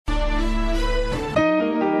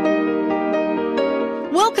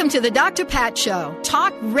Welcome to the Dr. Pat Show.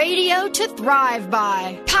 Talk radio to thrive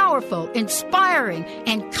by. Powerful, inspiring,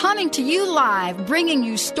 and coming to you live, bringing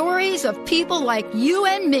you stories of people like you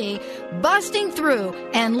and me, busting through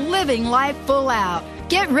and living life full out.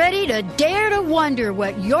 Get ready to dare to wonder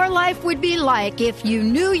what your life would be like if you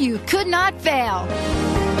knew you could not fail.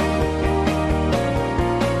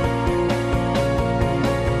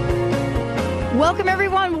 Welcome,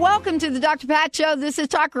 everyone. Welcome to the Dr. Pat Show. This is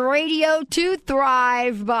Talk Radio to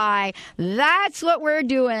Thrive By. That's what we're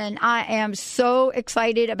doing. I am so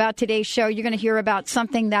excited about today's show. You're going to hear about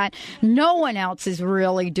something that no one else is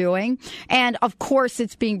really doing. And, of course,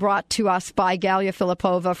 it's being brought to us by Galia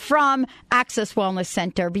Filipova from Access Wellness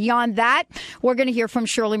Center. Beyond that, we're going to hear from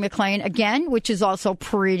Shirley McLean again, which is also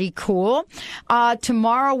pretty cool.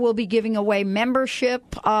 Tomorrow, we'll be giving away membership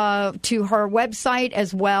to her website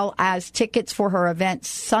as well as tickets for her event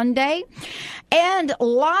Sunday, and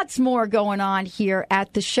lots more going on here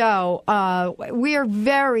at the show. We are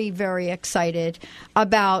very, very excited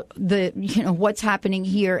about what's happening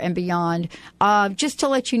here and beyond. Just to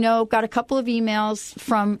let you know, got a couple of emails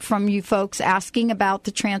from you folks asking about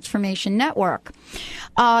the Transformation Network.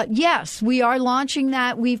 Yes, we are launching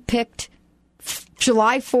that. We've picked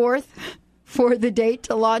July 4th. For the date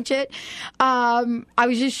to launch it. I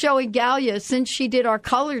was just showing Galia, since she did our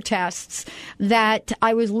color tests, that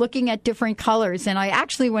I was looking at different colors, and I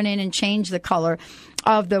actually went in and changed the color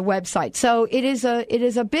of the website. So it is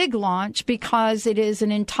a big launch because it is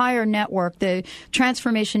an entire network. The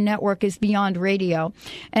Transformation Network is beyond radio.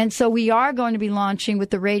 And so we are going to be launching with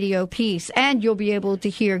the radio piece, and you'll be able to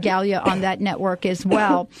hear Galia on that network as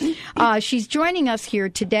well. She's joining us here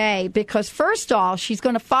today because, first off, she's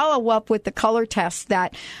going to follow up with the color test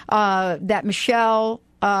that Michelle,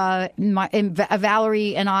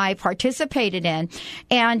 Valerie and I participated in,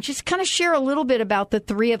 and just kind of share a little bit about the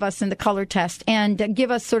three of us in the color test and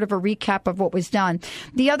give us sort of a recap of what was done.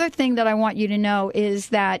 The other thing that I want you to know is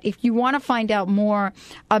that if you want to find out more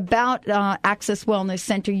about Access Wellness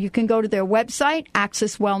Center, you can go to their website,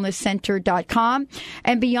 accesswellnesscenter.com.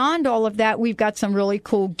 And beyond all of that, we've got some really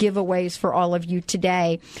cool giveaways for all of you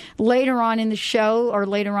today. Later on in the show, or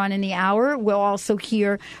later on in the hour, we'll also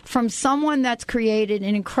hear from someone that's created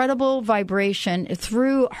an incredible vibration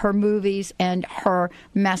through her movies and her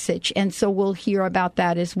message. And so we'll hear about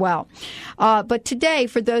that as well. But today,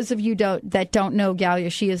 for those of you that don't know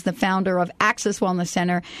Galia, she is the founder of Access Wellness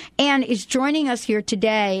Center and is joining us here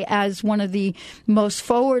today as one of the most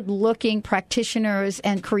forward-looking practitioners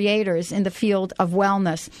and creators in the field of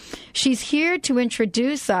wellness. She's here to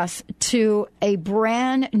introduce us to a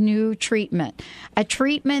brand new treatment, a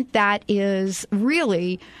treatment that is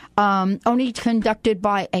really only conducted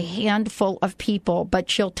by a handful of people,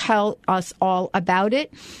 but she'll tell us all about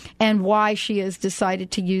it and why she has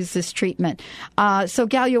decided to use this treatment. So,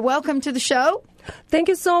 Galia, welcome to the show. Thank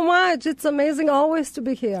you so much. It's amazing always to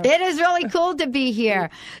be here. It is really cool to be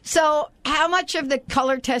here. So, how much of the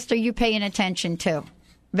color test are you paying attention to,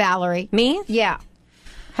 Valerie? Me? Yeah.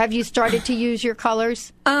 Have you started to use your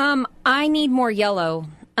colors? I need more yellow.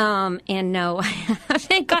 And no, I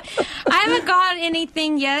haven't got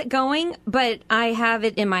anything yet going, but I have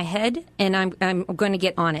it in my head, and I'm going to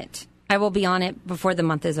get on it. I will be on it before the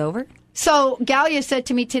month is over. So Galia said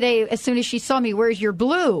to me today, as soon as she saw me, "Where's your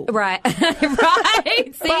blue?" Right,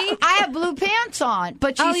 right. See, but I have blue pants on,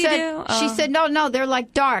 but she said, no, they're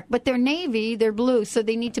like dark, but they're navy, they're blue, so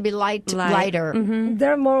they need to be lighter. Mm-hmm.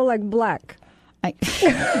 They're more like black. I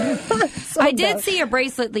did see a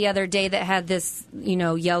bracelet the other day that had this,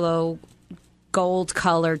 yellow gold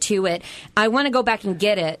color to it. I want to go back and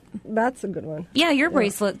get it. That's a good one. Yeah, your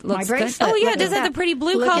bracelet looks good. Oh, yeah, it does have the pretty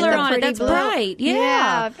blue color on it. That's blue. bright.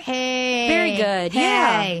 Yeah. Hey. Very good.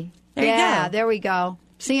 Hey. Yeah. There you go. There we go.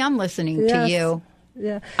 See, I'm listening to you.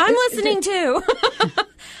 Yeah. I'm listening too.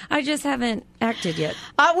 I just haven't acted yet.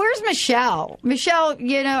 Where's Michelle? Michelle,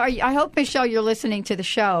 I hope, Michelle, you're listening to the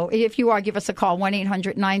show. If you are, give us a call,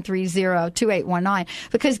 1-800-930-2819.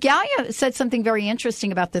 Because Galia said something very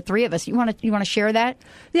interesting about the three of us. You want to share that?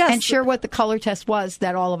 Yes. And share what the color test was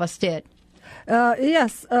that all of us did.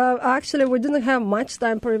 Yes. Actually, we didn't have much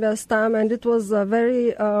time previous time, and it was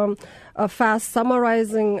very fast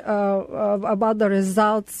summarizing about the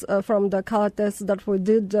results from the color test that we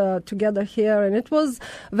did together here. And it was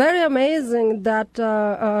very amazing that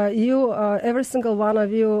every single one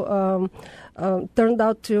of you turned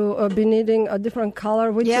out to be needing a different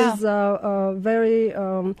color, which is very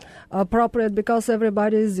appropriate because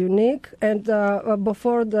everybody is unique. And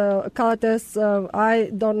before the color test,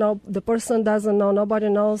 I don't know, the person doesn't know, nobody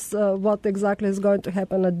knows what exactly is going to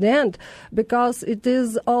happen at the end, because it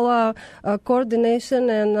is all a coordination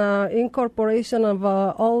and incorporation of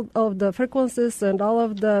all of the frequencies and all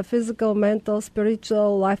of the physical, mental,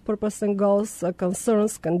 spiritual, life purpose and goals,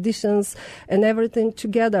 concerns, conditions, and everything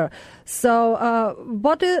together. So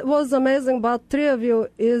what was amazing about three of you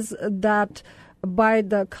is that by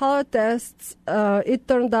the color tests, it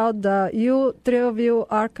turned out that three of you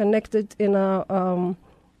are connected in a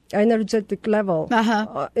energetic level,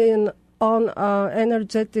 on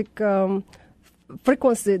energetic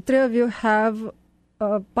frequency. Three of you have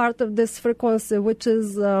part of this frequency, which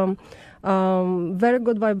is very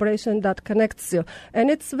good vibration that connects you. And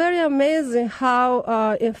it's very amazing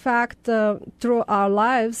how, in fact, through our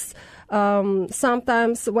lives,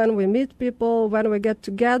 sometimes when we meet people, when we get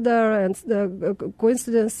together, and the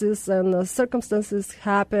coincidences and circumstances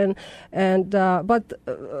happen, and but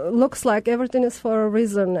looks like everything is for a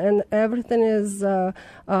reason, and everything is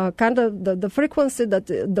kind of the frequency that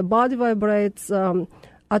the body vibrates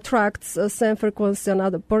attracts the same frequency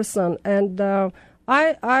another person. And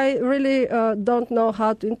I really don't know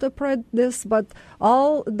how to interpret this, but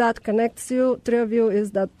all that connects you, three of you,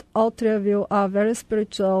 is that all three of you are very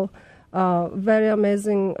spiritual, very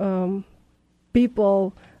amazing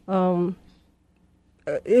people.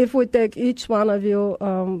 If we take each one of you,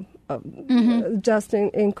 just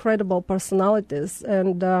incredible personalities,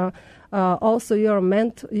 and also you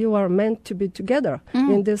are meant to be together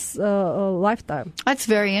in this lifetime. That's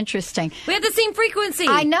very interesting. We have the same frequency.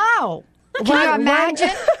 I know. Can you imagine?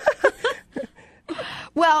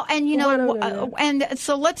 Well, and you know, and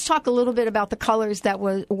so let's talk a little bit about the colors that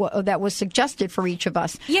was suggested for each of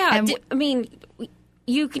us. Yeah, and I mean,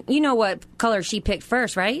 you know what color she picked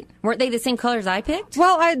first, right? Weren't they the same colors I picked?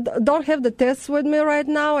 Well, I don't have the test with me right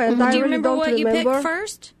now, and I Do you really remember don't what remember. you picked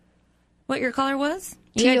first? What your color was?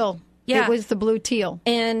 teal. Yeah, it was the blue teal,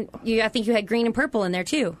 and I think you had green and purple in there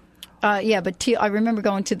too. Yeah, but teal. I remember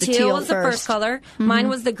going to the teal was the first color. Mm-hmm. Mine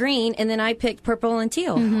was the green, and then I picked purple and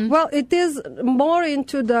teal. Mm-hmm. Well, it is more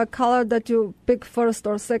into the color that you pick first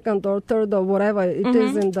or second or third or whatever it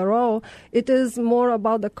is in the row. It is more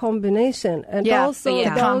about the combination, and also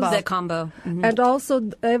the combo. Mm-hmm. And also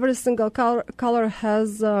every single color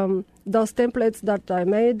has those templates that I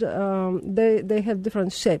made. They have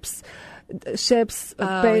different shapes.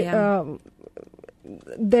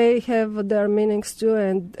 They have their meanings too,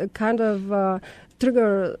 and kind of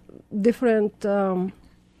trigger different.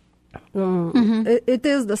 It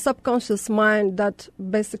is the subconscious mind that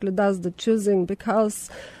basically does the choosing, because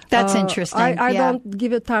that's interesting. I don't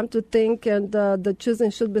give it time to think, and the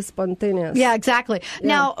choosing should be spontaneous. Yeah, exactly. Yeah.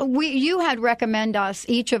 Now, you had recommended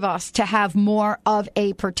each of us to have more of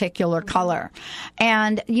a particular color.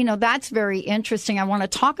 And, you know, that's very interesting. I want to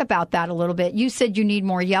talk about that a little bit. You said you need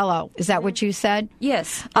more yellow. Is that what you said?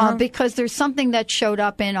 Yes. Because there's something that showed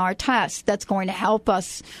up in our test that's going to help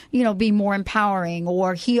us, you know, be more empowering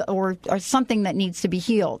or heal or something that needs to be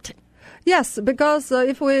healed. Yes, because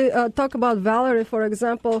if we talk about Valerie, for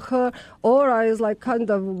example, her aura is like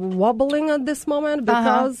kind of wobbling at this moment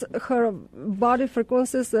because her body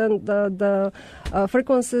frequencies and the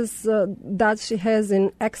frequencies that she has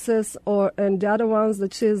in excess and the other ones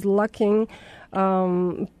that she is lacking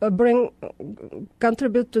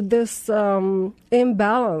contribute to this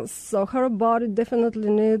imbalance. So her body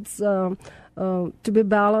definitely needs to be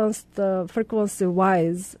balanced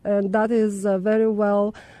frequency-wise, and that is very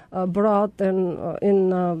well brought and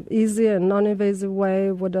in easy and non-invasive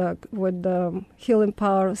way with the healing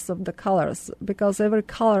powers of the colors, because every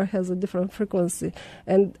color has a different frequency,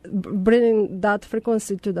 and bringing that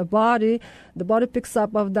frequency to the body picks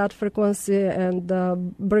up of that frequency and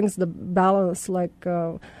brings the balance like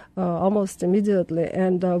almost immediately.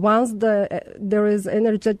 And once there is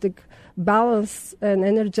energetic balance and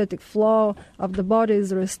energetic flow of the body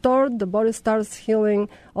is restored, the body starts healing,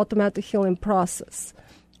 automatic healing process.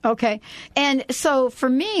 Okay. And so for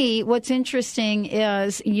me, what's interesting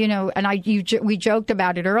is, you know, and we joked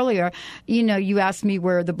about it earlier, you know, you asked me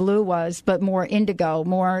where the blue was, but more indigo,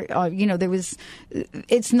 more, you know,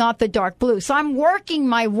 it's not the dark blue. So I'm working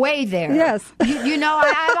my way there. Yes. You know,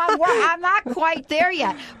 I'm not quite there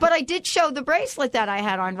yet, but I did show the bracelet that I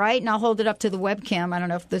had on, right? And I'll hold it up to the webcam. I don't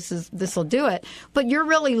know if this will do it, but you're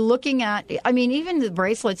really looking at, I mean, even the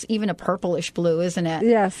bracelet's even a purplish blue, isn't it?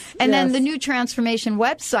 Yes. And then the new transformation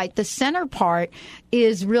website website, the center part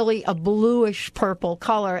is really a bluish purple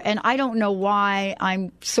color. And I don't know why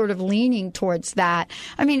I'm sort of leaning towards that.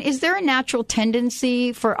 I mean, is there a natural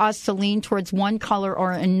tendency for us to lean towards one color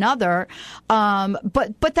or another?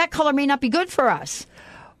 But that color may not be good for us.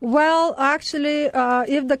 Well, actually,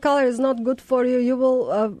 if the color is not good for you, you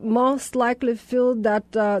will most likely feel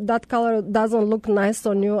that that color doesn't look nice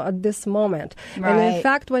on you at this moment. Right. And in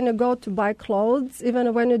fact, when you go to buy clothes,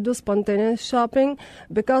 even when you do spontaneous shopping,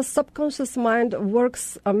 because subconscious mind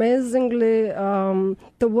works amazingly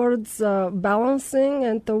towards balancing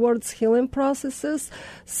and towards healing processes.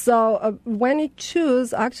 So when you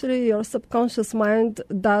choose, actually, your subconscious mind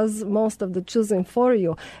does most of the choosing for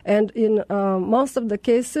you. And in most of the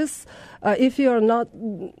cases, if you are not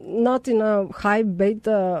in a high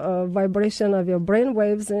beta vibration of your brain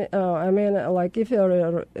waves, I mean, like if you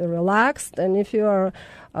are relaxed and if you are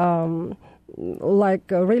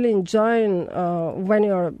really enjoying when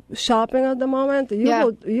you are shopping at the moment,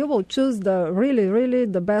 you will choose the really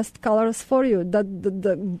the best colors for you that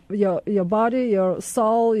your body, your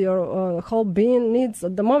soul, your whole being needs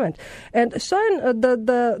at the moment. And showing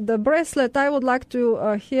the bracelet, I would like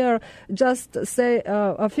to here just say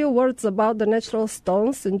a few words about the natural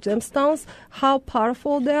stones and gemstones, how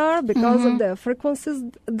powerful they are because of the frequencies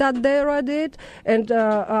that they radiate. And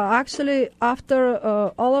actually, after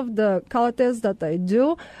all of the qualities that I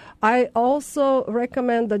do, I also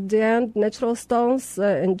recommend at the end natural stones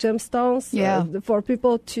and gemstones for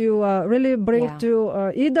people to really bring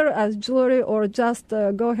to either as jewelry or just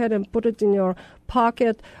go ahead and put it in your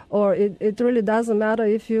pocket, or it really doesn't matter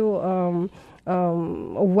if you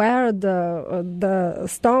wear the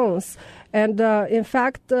stones. And in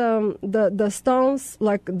fact, the stones,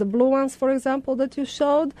 like the blue ones, for example, that you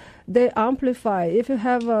showed, they amplify. If you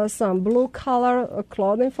have some blue color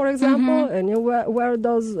clothing, for example, and you wear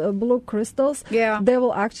those blue crystals, they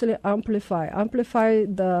will actually amplify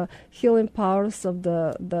the healing powers of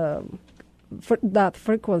that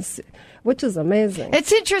frequency, which is amazing.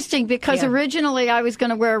 It's interesting because originally I was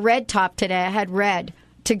going to wear a red top today. I had red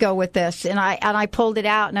to go with this, and I pulled it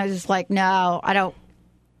out, and I was just like, no, I don't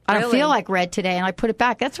feel like red today, and I put it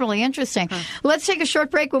back. That's really interesting. Let's take a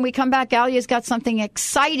short break. When we come back, Galia's got something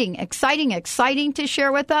exciting to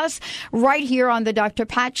share with us right here on the Dr.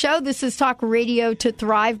 Pat Show. This is Talk Radio to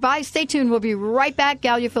Thrive By. Stay tuned. We'll be right back.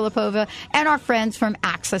 Galia Filipova and our friends from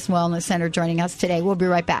Access Wellness Center joining us today. We'll be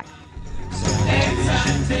right back.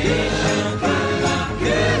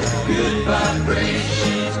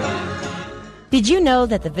 Did you know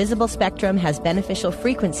that the visible spectrum has beneficial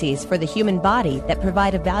frequencies for the human body that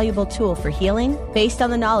provide a valuable tool for healing? Based on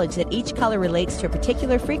the knowledge that each color relates to a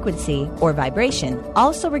particular frequency or vibration,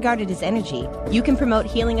 also regarded as energy, you can promote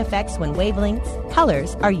healing effects when wavelengths,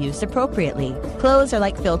 colors, are used appropriately. Clothes are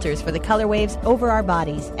like filters for the color waves over our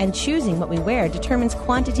bodies, and choosing what we wear determines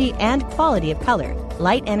quantity and quality of color,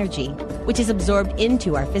 light energy, which is absorbed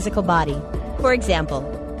into our physical body. For example,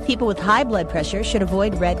 people with high blood pressure should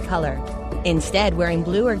avoid red color. Instead, wearing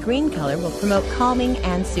blue or green color will promote calming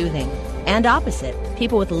and soothing. And opposite,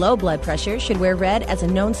 people with low blood pressure should wear red as a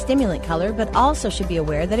known stimulant color, but also should be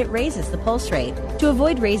aware that it raises the pulse rate. To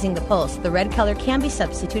avoid raising the pulse, the red color can be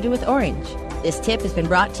substituted with orange. This tip has been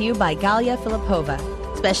brought to you by Galia Filipova,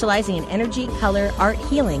 specializing in energy, color, art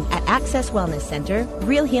healing at Access Wellness Center,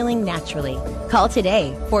 real healing naturally. Call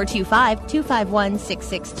today,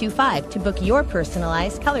 425-251-6625 to book your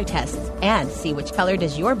personalized color tests and see which color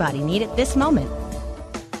does your body need at this moment.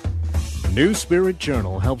 New Spirit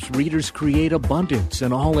Journal helps readers create abundance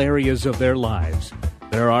in all areas of their lives.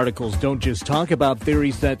 Their articles don't just talk about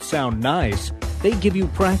theories that sound nice. They give you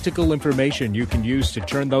practical information you can use to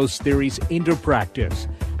turn those theories into practice.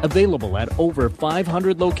 Available at over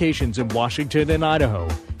 500 locations in Washington and Idaho,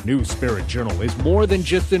 New Spirit Journal is more than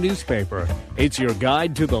just a newspaper. It's your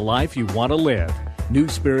guide to the life you want to live. New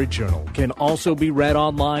Spirit Journal can also be read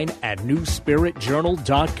online at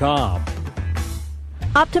newspiritjournal.com.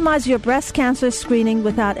 Optimize your breast cancer screening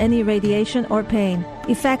without any radiation or pain.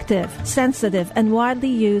 Effective, sensitive, and widely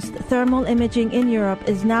used thermal imaging in Europe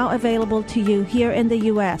is now available to you here in the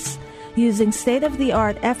U.S. Using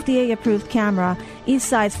state-of-the-art FDA-approved camera,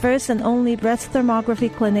 Eastside's first and only breast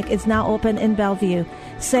thermography clinic is now open in Bellevue.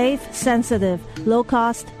 Safe, sensitive, low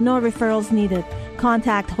cost, no referrals needed.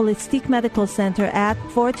 Contact Holistic Medical Center at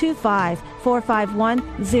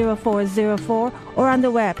 425-451-0404 or on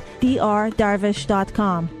the web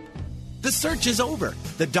drdarvish.com. The search is over.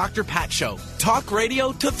 The Dr. Pat Show, talk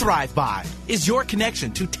radio to thrive by, is your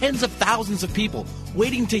connection to tens of thousands of people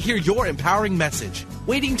waiting to hear your empowering message,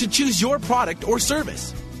 waiting to choose your product or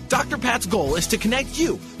service. Dr. Pat's goal is to connect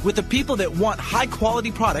you with the people that want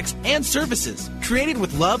high-quality products and services created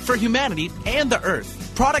with love for humanity and the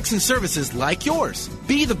earth. Products and services like yours.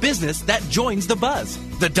 Be the business that joins the buzz.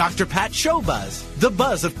 The Dr. Pat Show buzz. The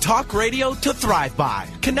buzz of talk radio to thrive by.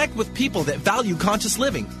 Connect with people that value conscious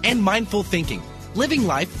living and mindful thinking. Living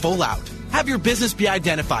life full out. Have your business be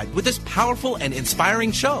identified with this powerful and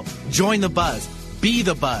inspiring show. Join the buzz. Be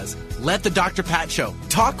the buzz. Let the Dr. Pat Show,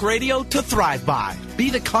 talk radio to thrive by. Be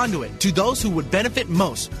the conduit to those who would benefit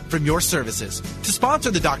most from your services. To sponsor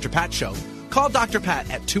the Dr. Pat Show, call Dr. Pat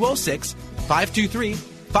at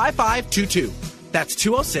 206-523-5522. That's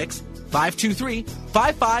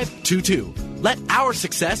 206-523-5522. Let our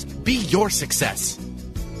success be your success.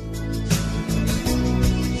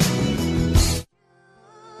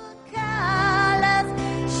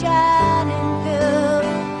 Shining through,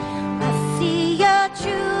 I see your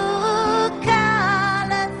true.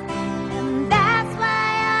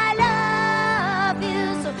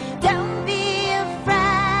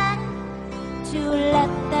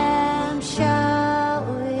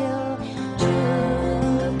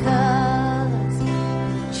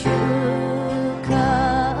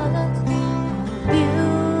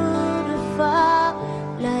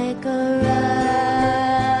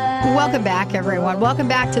 Welcome back, everyone. Welcome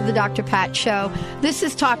back to the Dr. Pat Show. This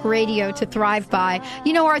is Talk Radio to Thrive By.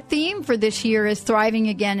 You know, our theme for this year is Thriving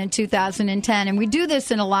Again in 2010, and we do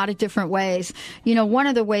this in a lot of different ways. You know, one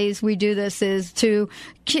of the ways we do this is to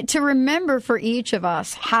remember for each of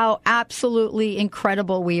us how absolutely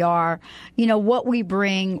incredible we are, you know, what we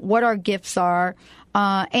bring, what our gifts are.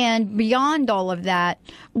 And beyond all of that,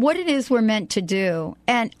 what it is we're meant to do.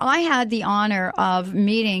 And I had the honor of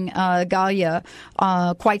meeting Galia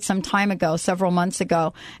quite some time ago, several months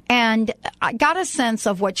ago, and I got a sense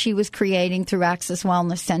of what she was creating through Access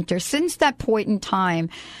Wellness Center. Since that point in time,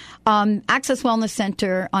 Access Wellness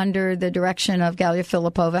Center, under the direction of Galia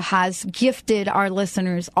Filipova, has gifted our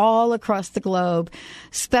listeners all across the globe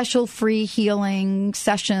special free healing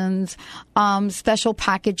sessions, special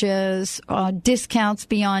packages, discounts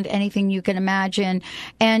beyond anything you can imagine.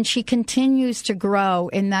 And she continues to grow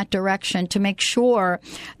in that direction to make sure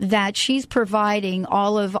that she's providing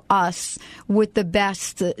all of us with the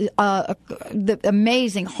best, the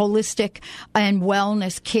amazing holistic and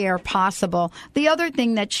wellness care possible. The other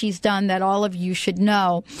thing that she's done that all of you should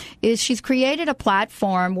know is she's created a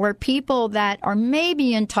platform where people that are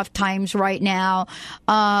maybe in tough times right now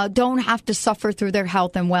don't have to suffer through their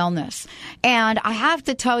health and wellness. And I have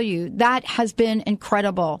to tell you, that has been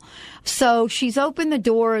incredible. So she's opened the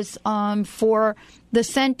doors for the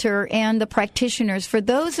center and the practitioners. For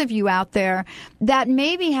those of you out there that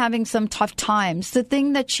may be having some tough times, the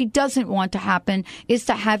thing that she doesn't want to happen is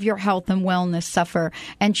to have your health and wellness suffer.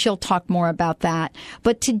 And she'll talk more about that.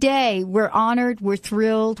 But today, we're honored, we're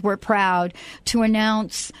thrilled, we're proud to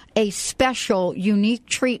announce a special, unique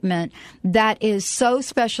treatment that is so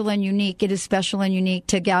special and unique. It is special and unique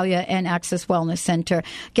to Galia and Access Wellness Center.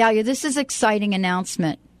 Galia, this is an exciting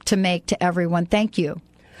announcement to make to everyone. Thank you.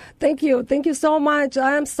 Thank you. Thank you so much.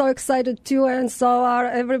 I am so excited too, and so are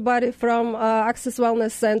everybody from Access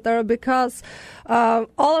Wellness Center, because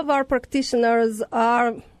all of our practitioners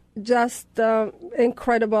are just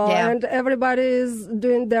incredible, and everybody is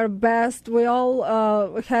doing their best. We all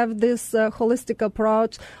have this holistic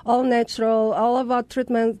approach, all natural. All of our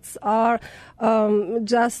treatments are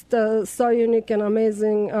just so unique and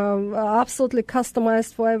amazing, absolutely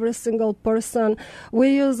customized for every single person.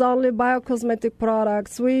 We use only biocosmetic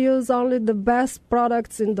products. We use only the best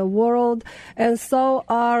products in the world, and so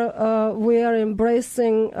we are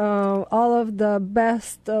embracing all of the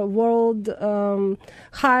best world,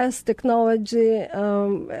 highest technology,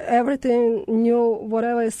 everything new,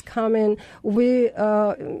 whatever is coming. We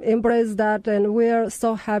embrace that, and we are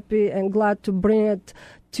so happy and glad to bring it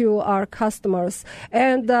to our customers.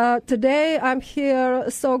 And today I'm here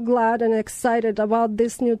so glad and excited about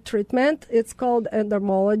this new treatment. It's called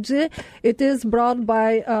Endermologie. It is brought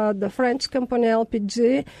by the French company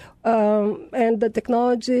LPG, and the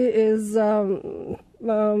technology is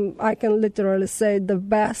I can literally say the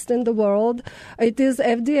best in the world. It is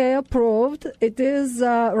FDA approved. It is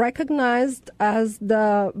recognized as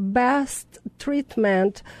the best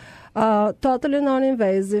treatment, totally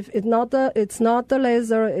non-invasive. It's not a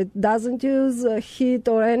laser. It doesn't use heat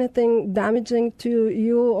or anything damaging to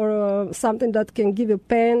you, or something that can give you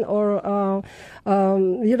pain, or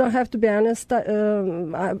you don't have to be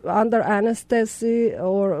under anesthesia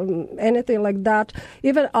or anything like that.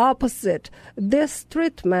 Even opposite. This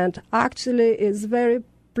treatment actually is very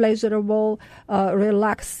pleasurable,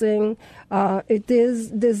 relaxing. It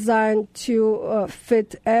is designed to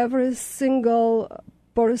fit every single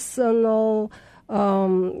personal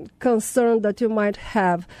concern that you might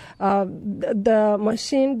have. The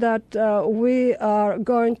machine that we are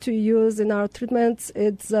going to use in our treatments,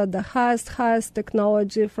 it's the highest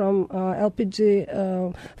technology from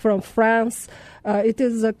LPG from France. It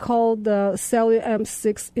is called the Cellu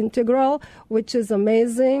M6 Integral, which is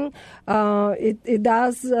amazing. It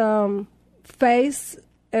does face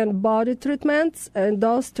and body treatments, and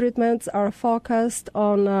those treatments are focused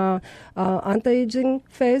on anti-aging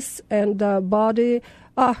face and body.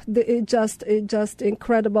 It's just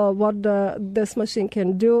incredible what this machine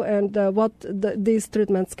can do and what these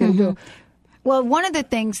treatments can do. Well, one of the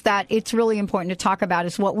things that it's really important to talk about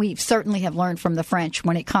is what we certainly have learned from the French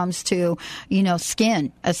when it comes to,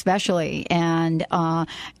 skin, especially, and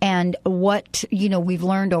what, we've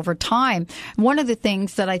learned over time. One of the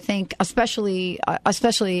things that I think, especially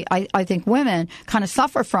I think women kind of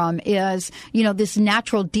suffer from is, this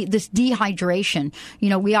natural, this dehydration.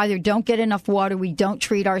 We either don't get enough water, we don't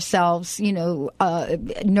treat ourselves,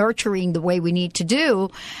 nurturing the way we need to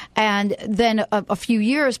do. And then a few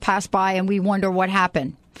years pass by and we wonder what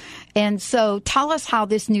happened. And so tell us how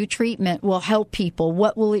this new treatment will help people.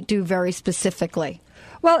 What will it do very specifically?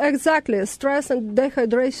 Well, exactly. Stress and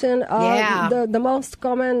dehydration are the most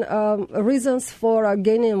common reasons for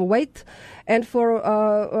gaining weight and for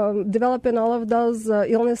developing all of those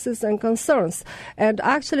illnesses and concerns. And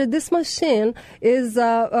actually, this machine is,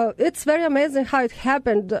 it's very amazing how it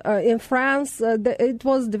happened. In France, it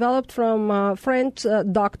was developed from French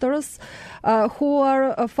doctors who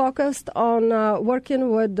are focused on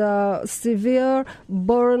working with severe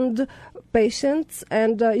burned patients.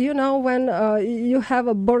 And when you have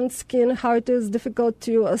a burned skin, how it is difficult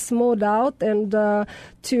to smooth out and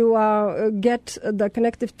to get the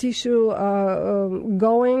connective tissue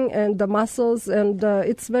going and the muscles, and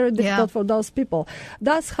it's very difficult for those people.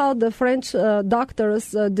 That's how the French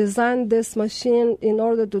doctors designed this machine in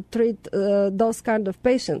order to treat those kind of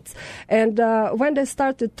patients. And when they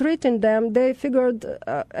started treating them, they figured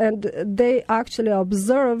and they actually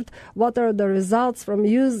observed what are the results from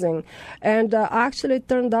using. And actually it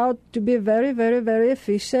turned out to be very, very, very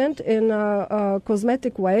efficient in a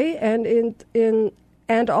cosmetic way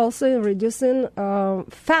and also in reducing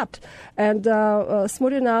fat and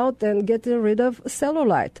smoothing out and getting rid of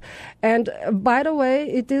cellulite. And by the way,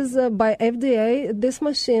 it is by FDA, this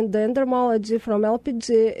machine, the Endermologie from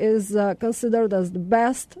LPG, is considered as the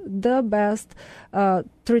best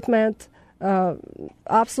treatment,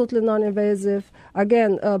 absolutely non-invasive.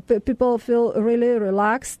 Again, people feel really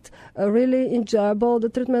relaxed, really enjoyable. The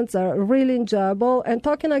treatments are really enjoyable. And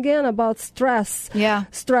talking again about stress.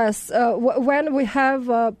 When we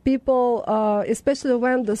have people, especially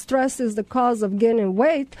when the stress is the cause of gaining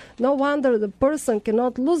weight, no wonder the person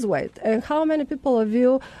cannot lose weight. And how many people of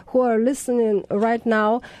you who are listening right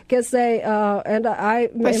now can say, and I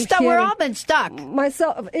we're all been stuck.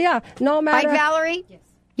 Myself, no matter. Right, Valerie?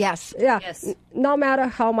 Yes. Yes. No matter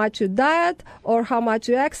how much you diet or how much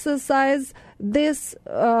you exercise, this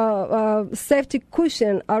safety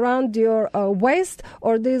cushion around your waist,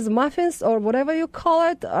 or these muffins, or whatever you call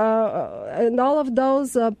it, and all of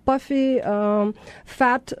those puffy,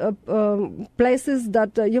 fat places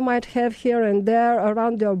that you might have here and there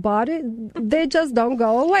around your body, they just don't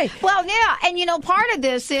go away. Well, yeah, and part of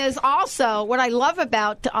this is also what I love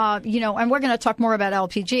about, and we're going to talk more about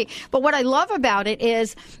LPG, but what I love about it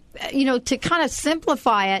is, to kind of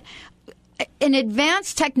simplify it, an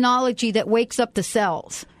advanced technology that wakes up the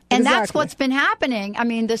cells. And that's what's been happening. I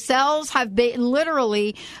mean, the cells have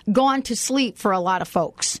literally gone to sleep for a lot of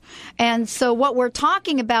folks. And so what we're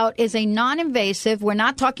talking about is a non-invasive. We're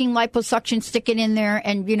not talking liposuction, stick it in there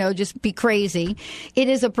and, just be crazy. It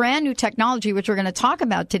is a brand new technology, which we're going to talk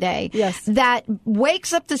about today, that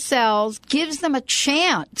wakes up the cells, gives them a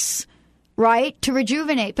chance, right, to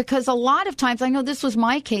rejuvenate. Because a lot of times, I know this was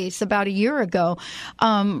my case about a year ago,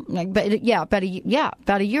 about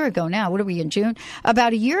a year ago now. What are we in June?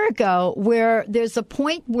 About a year ago, where there's a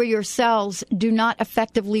point where your cells do not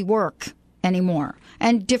effectively work anymore,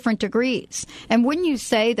 and different degrees. And wouldn't you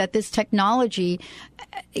say that this technology,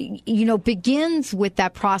 begins with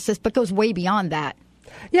that process, but goes way beyond that?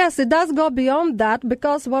 Yes, it does go beyond that,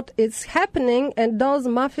 because what is happening, and those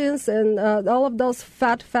muffins and all of those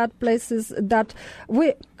fat places that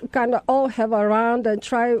we kind of all have around and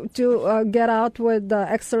try to get out with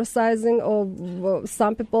exercising, or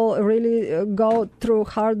some people really go through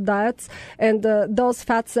hard diets, and those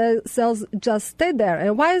fat cells just stay there.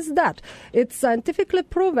 And why is that? It's scientifically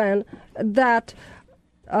proven that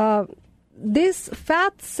these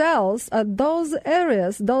fat cells,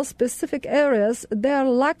 those specific areas, they are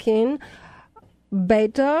lacking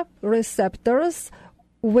beta receptors,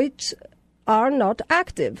 which are not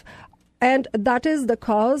active. And that is the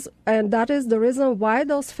cause, and that is the reason why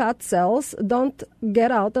those fat cells don't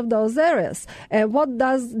get out of those areas. And what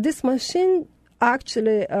does this machine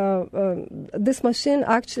actually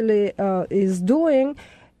is doing?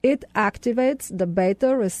 It activates the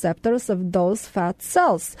beta receptors of those fat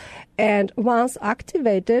cells. And once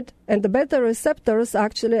activated, and the beta receptors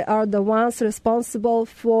actually are the ones responsible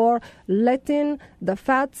for letting the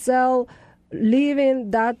fat cell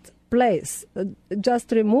leaving that place,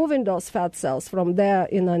 just removing those fat cells from there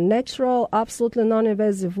in a natural, absolutely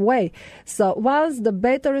non-invasive way. So once the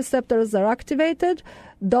beta receptors are activated,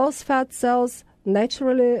 those fat cells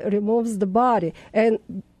naturally removes the body. And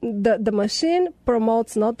the machine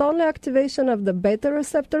promotes not only activation of the beta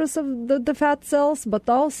receptors of the fat cells, but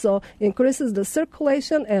also increases the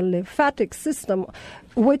circulation and lymphatic system,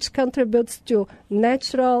 which contributes to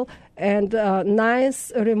natural and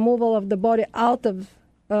nice removal of the body out of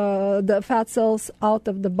the fat cells out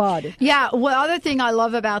of the body. Yeah. Well, other thing I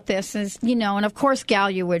love about this is, and of course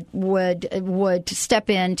Galia would step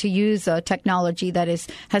in to use a technology that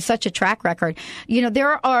has such a track record.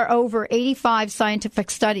 There are over 85 scientific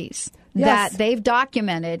studies that they've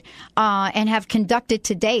documented and have conducted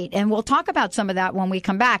to date. And we'll talk about some of that when we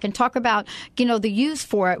come back and talk about, the use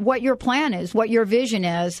for it, what your plan is, what your vision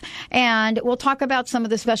is. And we'll talk about some of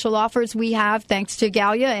the special offers we have thanks to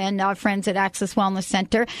Galia and our friends at Access Wellness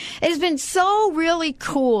Center. It has been so really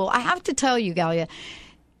cool. I have to tell you, Galia,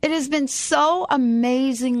 it has been so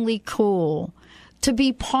amazingly cool to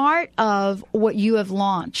be part of what you have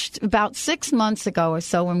launched about 6 months ago or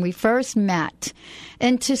so when we first met,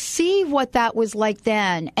 and to see what that was like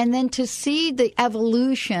then, and then to see the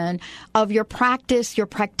evolution of your practice, your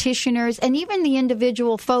practitioners, and even the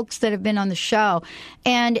individual folks that have been on the show,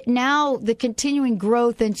 and now the continuing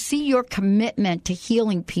growth, and see your commitment to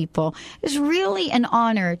healing people is really an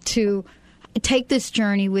honor to take this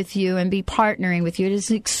journey with you and be partnering with you. It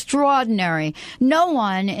is extraordinary. No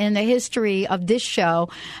one in the history of this show,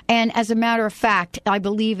 and as a matter of fact, I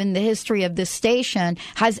believe in the history of this station,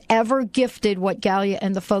 has ever gifted what Galia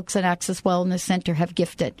and the folks at Access Wellness Center have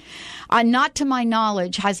gifted. Not to my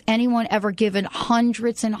knowledge has anyone ever given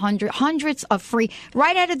hundreds of free,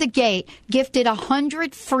 right out of the gate, gifted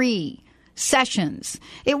 100 free sessions.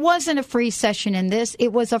 It wasn't a free session in this.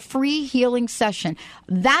 It was a free healing session.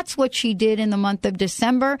 That's what she did in the month of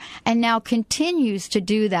December and now continues to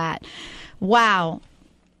do that. Wow.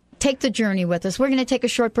 Take the journey with us. We're going to take a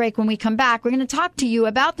short break. When we come back, we're going to talk to you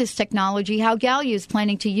about this technology, how Galia is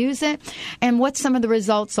planning to use it, and what some of the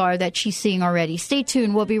results are that she's seeing already. Stay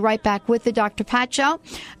tuned. We'll be right back with the Dr. Pat Show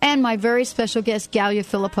and my very special guest, Galia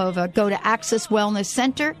Filipova. Go to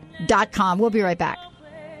accesswellnesscenter.com. We'll be right back.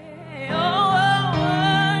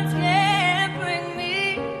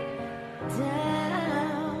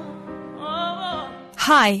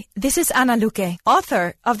 Hi, this is Ana Luque,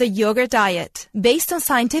 author of The Yogurt Diet. Based on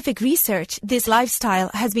scientific research, this lifestyle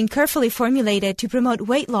has been carefully formulated to promote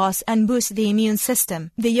weight loss and boost the immune system.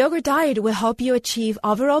 The Yogurt Diet will help you achieve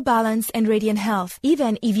overall balance and radiant health,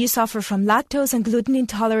 even if you suffer from lactose and gluten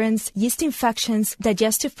intolerance, yeast infections,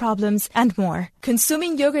 digestive problems, and more.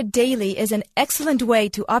 Consuming yogurt daily is an excellent way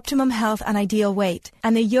to optimum health and ideal weight.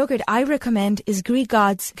 And the yogurt I recommend is Greek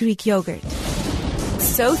God's Greek yogurt.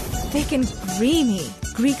 So thick and creamy.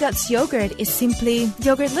 Greek God's yogurt is simply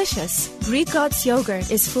yogurtlicious. Greek God's yogurt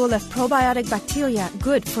is full of probiotic bacteria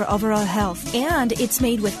good for overall health. And it's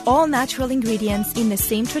made with all natural ingredients in the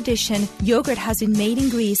same tradition yogurt has been made in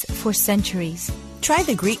Greece for centuries. Try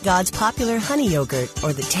the Greek God's popular honey yogurt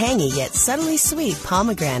or the tangy yet subtly sweet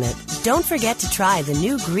pomegranate. Don't forget to try the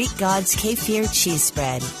new Greek God's kefir cheese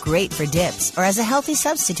spread. Great for dips or as a healthy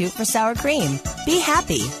substitute for sour cream. Be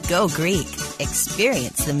happy. Go Greek.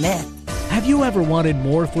 Experience the myth. Have you ever wanted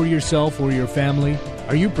more for yourself or your family?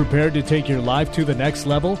 Are you prepared to take your life to the next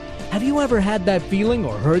level? Have you ever had that feeling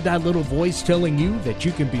or heard that little voice telling you that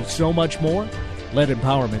you can be so much more? Let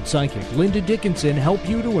empowerment psychic Linda Dickinson help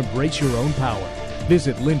you to embrace your own power.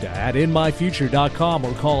 Visit Linda at InMyFuture.com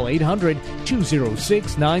or call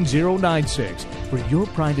 800-206-9096 for your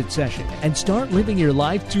private session and start living your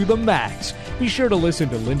life to the max. Be sure to listen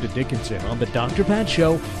to Linda Dickinson on The Dr. Pat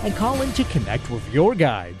Show and call in to connect with your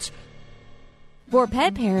guides. For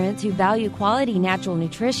pet parents who value quality natural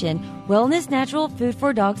nutrition, Wellness Natural Food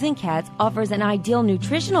for Dogs and Cats offers an ideal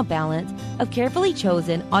nutritional balance of carefully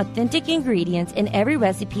chosen, authentic ingredients in every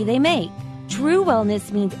recipe they make. True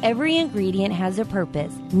wellness means every ingredient has a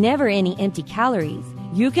purpose, never any empty calories.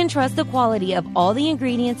 You can trust the quality of all the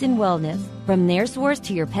ingredients in wellness, from their source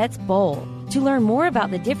to your pet's bowl. To learn more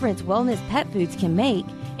about the difference wellness pet foods can make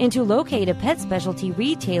And to locate a pet specialty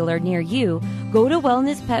retailer near you, go to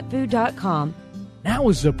wellnesspetfood.com. Now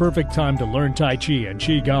is the perfect time to learn Tai Chi and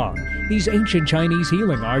Qigong. These ancient Chinese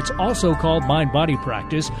healing arts, also called mind-body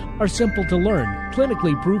practice, are simple to learn,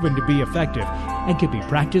 clinically proven to be effective, and can be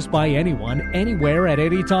practiced by anyone, anywhere, at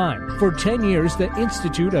any time. For 10 years, the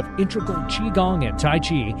Institute of Integral Qigong and Tai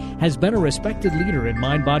Chi has been a respected leader in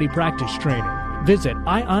mind-body practice training. Visit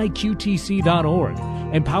iiqtc.org.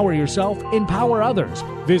 Empower yourself, empower others.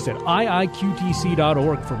 Visit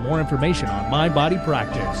iiqtc.org for more information on mind-body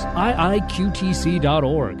practice.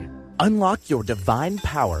 iiqtc.org. Unlock your divine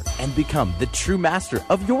power and become the true master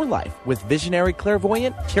of your life with visionary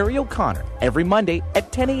clairvoyant Carrie O'Connor every Monday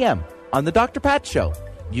at 10 a.m. on The Dr. Pat Show.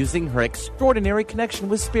 Using her extraordinary connection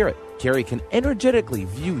with Spirit, Carrie can energetically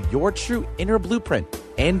view your true inner blueprint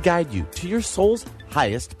and guide you to your soul's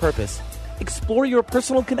highest purpose. Explore your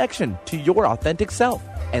personal connection to your authentic self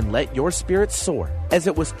and let your spirit soar as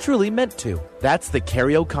it was truly meant to. That's The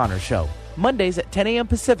Carrie O'Connor Show. Mondays at 10 a.m.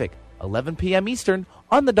 Pacific, 11 p.m. Eastern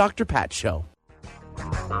on The Dr. Pat Show. People,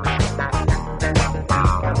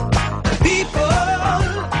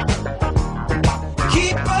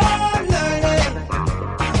 keep on learning.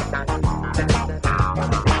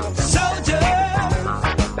 Soldiers,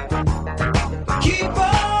 keep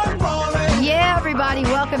on warring. Yeah, everybody,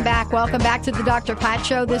 welcome back. Welcome back to the Dr. Pat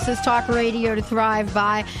Show. This is Talk Radio to Thrive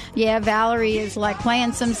By. Yeah, Valerie is like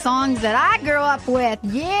playing some songs that I grew up with.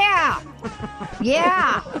 Yeah.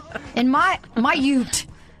 Yeah. In my ute.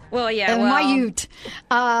 Well, yeah. In my ute.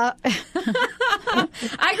 I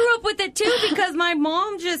grew up with it too because my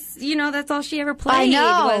mom just, that's all she ever played. I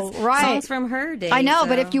know, was right. songs from her day. I know, so.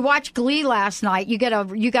 but if you watch Glee last night, you got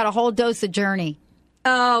a whole dose of Journey.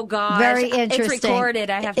 Oh gosh, very interesting. It's recorded.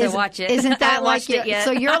 I have to watch it. Isn't that like it yet?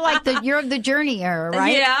 So you're like you're the Journey era,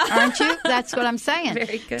 right? Yeah, aren't you? That's what I'm saying.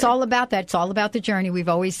 Very good. It's all about that. It's all about the journey. We've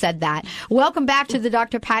always said that. Welcome back to the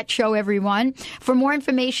Dr. Pat Show, everyone. For more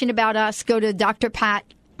information about us, go to Dr. Pat.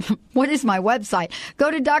 What is my website? Go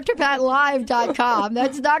to drpatlive.com.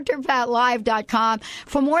 That's drpatlive.com.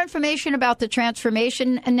 For more information about the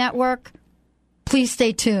Transformation Network, please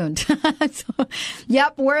stay tuned.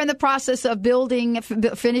 Yep, we're in the process of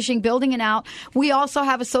finishing building it out. We also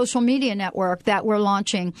have a social media network that we're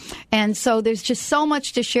launching. And so there's just so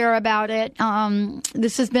much to share about it.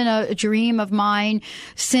 This has been a dream of mine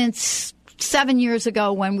since 7 years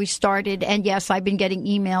ago when we started. And yes, I've been getting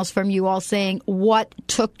emails from you all saying, what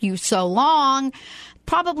took you so long?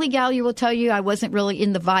 Probably Galia will tell you I wasn't really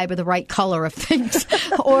in the vibe or the right color of things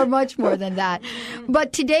or much more than that.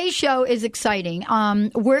 But today's show is exciting.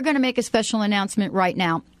 We're going to make a special announcement right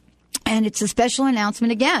now. And it's a special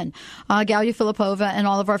announcement again. Galia Filipova and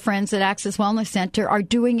all of our friends at Access Wellness Center are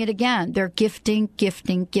doing it again. They're gifting.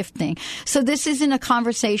 So this isn't a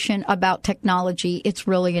conversation about technology. It's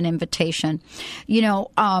really an invitation.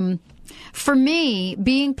 For me,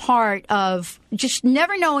 being part of just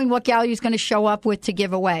never knowing what Galia is going to show up with to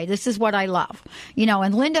give away, this is what I love.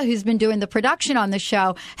 And Linda, who's been doing the production on the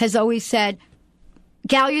show, has always said,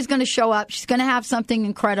 Galia's going to show up. She's going to have something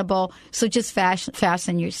incredible. So just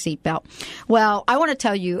fasten your seatbelt. Well, I want to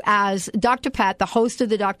tell you, as Dr. Pat, the host of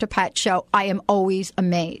the Dr. Pat Show, I am always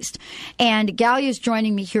amazed. And Galia is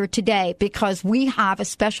joining me here today because we have a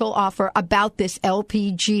special offer about this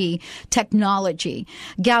LPG technology.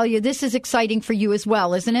 Galia, this is exciting for you as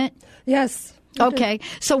well, isn't it? Yes. Okay.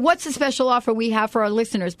 So what's the special offer we have for our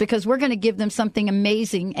listeners? Because we're going to give them something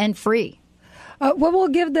amazing and free. We will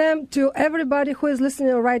give them to everybody who is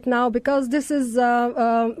listening right now because this is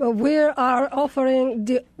we're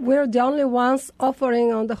the only ones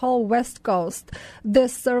offering on the whole West Coast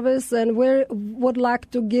this service, and we would like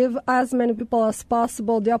to give as many people as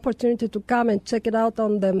possible the opportunity to come and check it out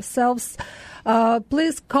on themselves.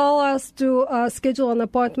 Please call us to schedule an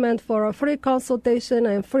appointment for a free consultation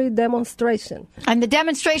and free demonstration. And the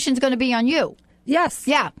demonstration is going to be on you. Yes.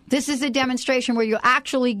 Yeah. This is a demonstration where you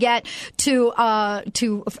actually get to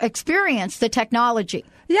experience the technology.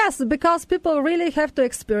 Yes, because people really have to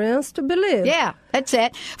experience to believe. Yeah, that's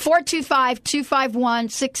it.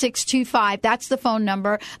 425-251-6625. That's the phone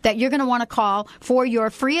number that you're going to want to call for your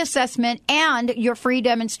free assessment and your free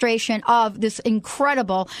demonstration of this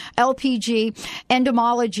incredible LPG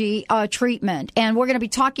Endermologie treatment. And we're going to be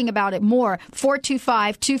talking about it more.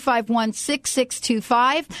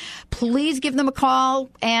 425-251-6625. Please give them a call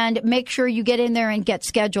and make sure you get in there and get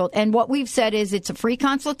scheduled. And what we've said is it's a free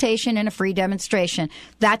consultation and a free demonstration.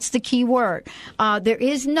 That's the key word. There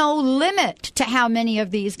is no limit to how many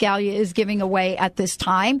of these Galia is giving away at this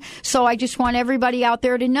time. So I just want everybody out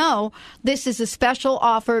there to know this is a special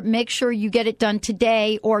offer. Make sure you get it done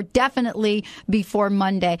today or definitely before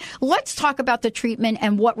Monday. Let's talk about the treatment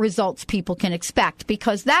and what results people can expect,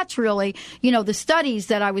 because that's really, the studies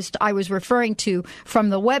that I was referring to from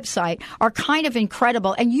the website are kind of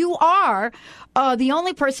incredible. And you are the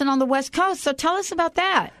only person on the West Coast. So tell us about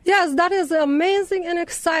that. Yes, that is amazing and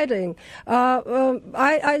exciting.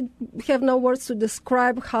 I have no words to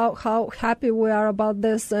describe how happy we are about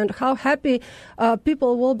this and how happy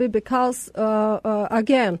people will be because,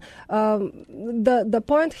 again, the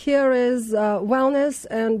point here is wellness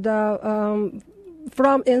and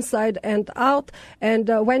from inside and out, and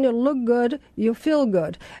when you look good, you feel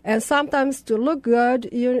good. And sometimes to look good,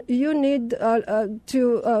 you need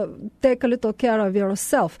to take a little care of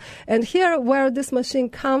yourself. And here, where this machine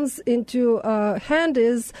comes into hand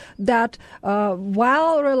is that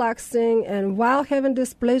while relaxing and while having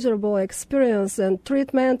this pleasurable experience and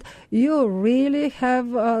treatment, you really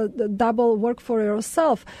have double work for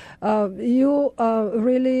yourself. You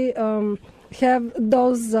really have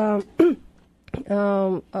those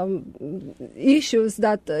issues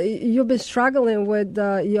that you've been struggling with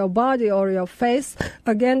your body or your face.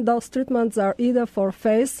 Again, those treatments are either for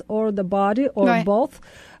face or the body or right. both,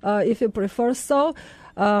 if you prefer so.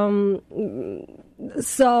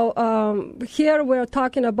 Here we're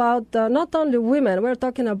talking about not only women, we're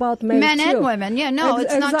talking about men too. and women. Yeah, no,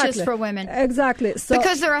 it's not just for women. Exactly. So,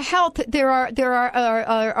 because there are health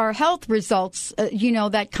results,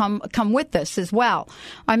 that come with this as well.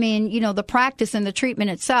 I mean, the practice and the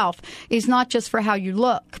treatment itself is not just for how you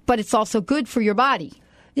look, but it's also good for your body.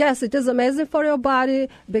 Yes, it is amazing for your body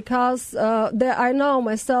because I know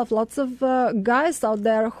myself lots of guys out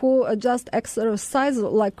there who just exercise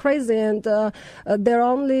like crazy, and their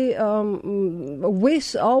only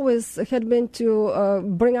wish always had been to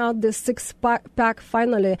bring out this six-pack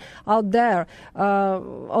finally out there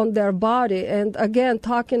on their body. And again,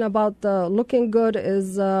 talking about looking good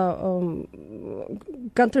is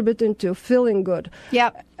contributing to feeling good.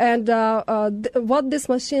 Yep. And what this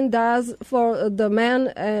machine does for the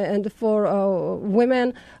men and for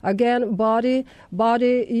women, again, body,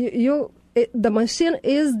 the machine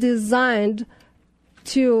is designed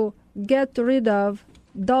to get rid of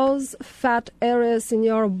those fat areas in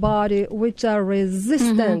your body which are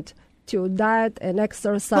resistant to diet and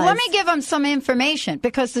exercise. Well, let me give them some information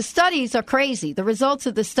because the studies are crazy. The results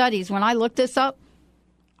of the studies, when I looked this up,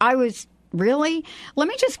 I was... Really? Let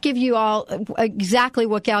me just give you all exactly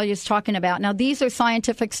what Galia is talking about. Now, these are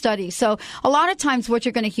scientific studies. So a lot of times what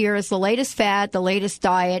you're going to hear is the latest fad, the latest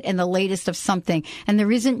diet, and the latest of something. And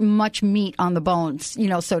there isn't much meat on the bones,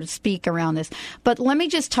 so to speak, around this. But let me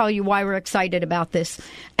just tell you why we're excited about this.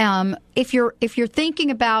 If you're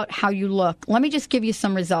thinking about how you look, let me just give you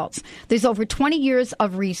some results. There's over 20 years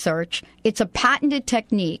of research. It's a patented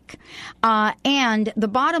technique. And the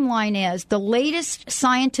bottom line is the latest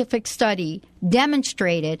scientific study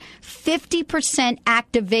demonstrated 50%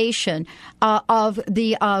 activation of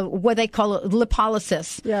the what they call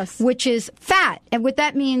lipolysis, yes, which is fat. And what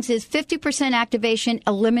that means is 50% activation,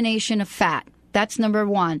 elimination of fat. That's number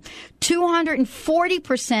one.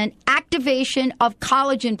 240% activation of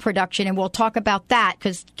collagen production, and we'll talk about that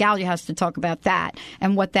because Galia has to talk about that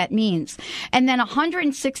and what that means. And then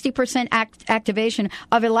 160% activation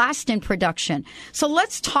of elastin production. So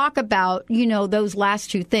let's talk about, those last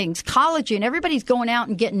two things. Collagen, everybody's going out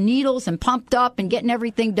and getting needles and pumped up and getting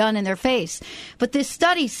everything done in their face. But this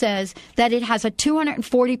study says that it has a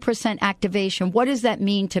 240% activation. What does that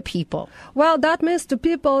mean to people? Well, that means to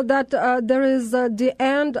people that there is the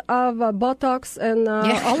end of Botox and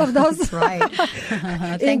all of those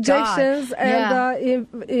injections and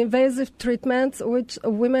invasive treatments which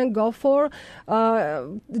women go for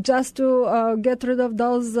just to get rid of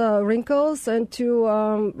those wrinkles and to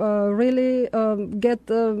really get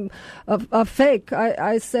a fake,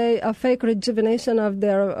 I say a fake rejuvenation of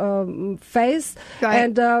their face. Right.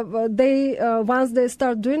 And they once they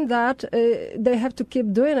start doing that, they have to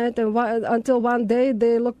keep doing it and until one day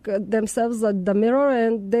they look at themselves at the mirror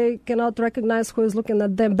and they cannot recognize who is looking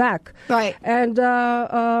at them back. Right. And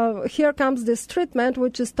here comes this treatment,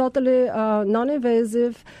 which is totally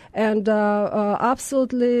non-invasive and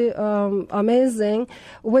absolutely amazing,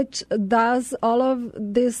 which does all of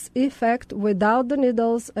this effect without the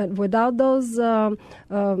needles and without those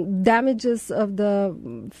damages of the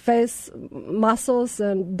face muscles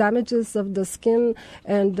and damages of the skin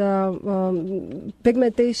and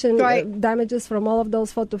pigmentation damages from all of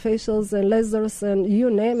those photofacials and lasers and you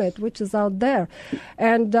name it, which is out there.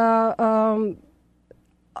 And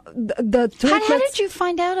the treatments. How did you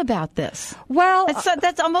find out about this? Well,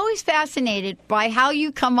 I'm always fascinated by how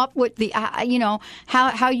you come up with the,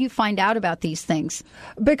 how you find out about these things.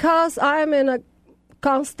 Because I'm in a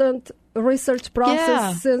constant research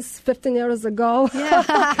process since 15 years ago.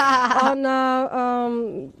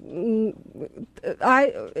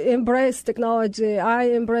 I embrace technology, I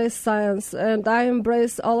embrace science, and I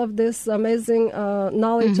embrace all of this amazing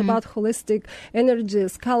knowledge about holistic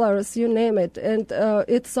energies, colors, you name it. And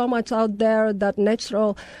it's so much out there, that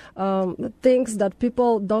natural things that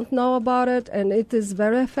people don't know about it, and it is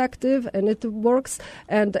very effective and it works.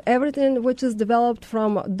 And everything which is developed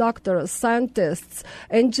from doctors, scientists,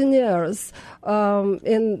 engineers,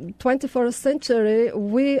 in 21st century,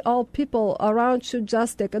 we all people around should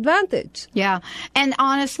just take advantage. Yeah. And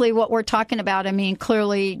honestly, what we're talking about, I mean,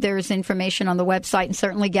 clearly there's information on the website, and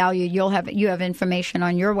certainly, Galia, you have information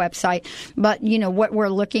on your website. But, what we're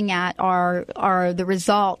looking at are the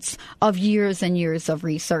results of years and years of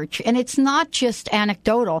research. And it's not just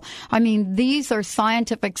anecdotal. I mean, these are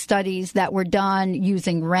scientific studies that were done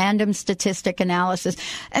using random statistic analysis.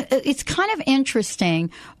 It's kind of interesting.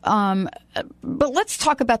 But let's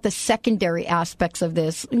talk about the secondary aspects of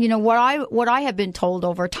this. What I have been told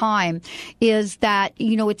over time is that,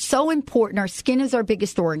 it's so important. Our skin is our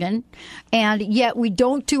biggest organ, and yet we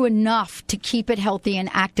don't do enough to keep it healthy and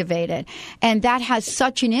activated. And that has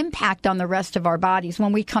such an impact on the rest of our bodies.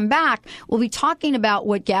 When we come back, we'll be talking about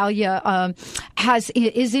what Galia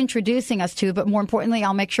is introducing us to, but more importantly,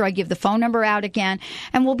 I'll make sure I give the phone number out again.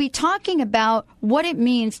 And we'll be talking about what it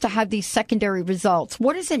means to have these secondary results.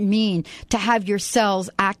 What does it mean to have your cells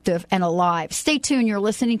active and alive? Stay tuned. You're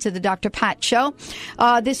listening to the Dr. Pat Show.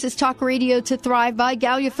 This is Talk Radio to Thrive by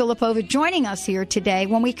Galia Filipova joining us here today.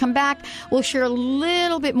 When we come back, we'll share a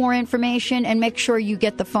little bit more information and make sure you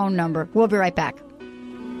get the phone number. We'll be right back.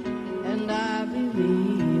 And I believe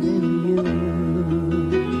in you.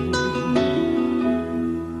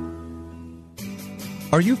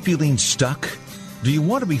 Are you feeling stuck? Do you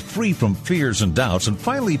want to be free from fears and doubts and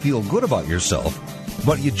finally feel good about yourself,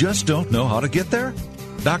 but you just don't know how to get there?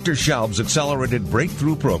 Dr. Schaub's Accelerated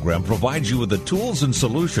Breakthrough Program provides you with the tools and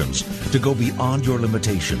solutions to go beyond your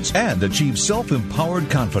limitations and achieve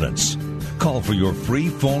self-empowered confidence. Call for your free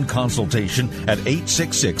phone consultation at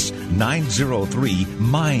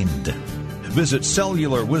 866-903-MIND. Visit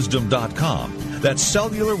cellularwisdom.com. That's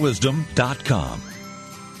cellularwisdom.com.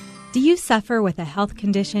 Do you suffer with a health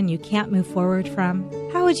condition you can't move forward from?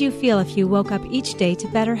 How would you feel if you woke up each day to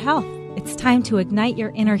better health? It's time to ignite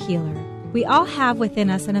your inner healer. We all have within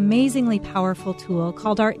us an amazingly powerful tool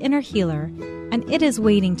called our inner healer, and it is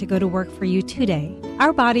waiting to go to work for you today.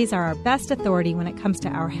 Our bodies are our best authority when it comes to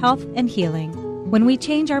our health and healing. When we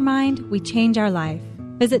change our mind, we change our life.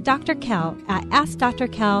 Visit Dr. Kel at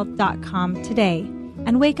AskDrKel.com today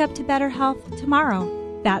and wake up to better health tomorrow.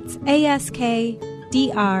 That's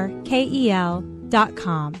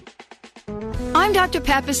AskDrKel.com. I'm Dr.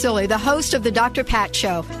 Pat Basile, the host of the Dr. Pat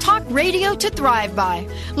Show, Talk Radio to Thrive By.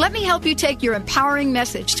 Let me help you take your empowering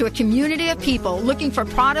message to a community of people looking for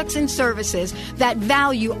products and services that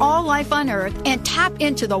value all life on earth and tap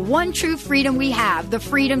into the one true freedom we have, the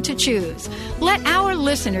freedom to choose. Let our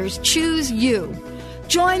listeners choose you.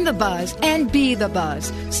 Join the buzz and be the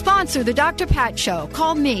buzz. Sponsor the Dr. Pat Show.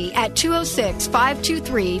 Call me at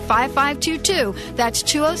 206-523-5522. That's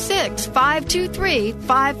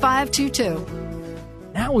 206-523-5522.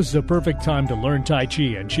 Now is the perfect time to learn Tai Chi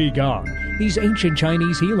and Qigong. These ancient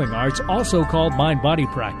Chinese healing arts, also called mind-body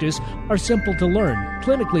practice, are simple to learn,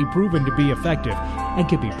 clinically proven to be effective, and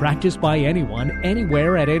can be practiced by anyone,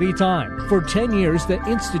 anywhere, at any time. For 10 years, the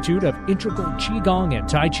Institute of Integral Qigong and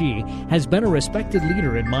Tai Chi has been a respected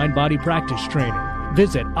leader in mind-body practice training.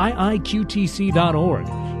 Visit iiqtc.org.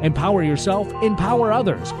 Empower yourself, empower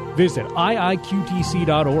others. Visit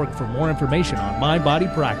iiqtc.org for more information on mind-body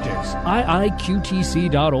practice.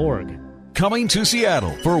 iiqtc.org. Coming to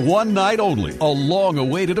Seattle for one night only, a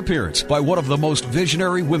long-awaited appearance by one of the most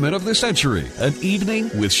visionary women of the century. An evening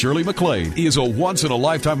with Shirley MacLaine is a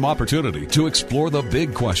once-in-a-lifetime opportunity to explore the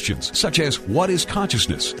big questions, such as what is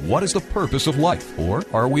consciousness? What is the purpose of life? Or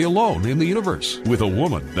are we alone in the universe? With a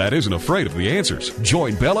woman that isn't afraid of the answers.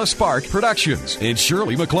 Join Bella Spark Productions and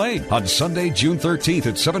Shirley MacLaine on Sunday, June 13th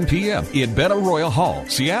at 7 p.m. in Betta Royal Hall,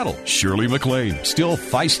 Seattle. Shirley MacLaine, still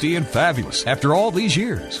feisty and fabulous after all these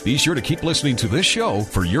years. Be sure to keep listening to this show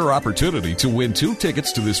for your opportunity to win 2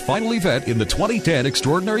 tickets to this final event in the 2010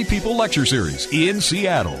 Extraordinary People Lecture Series in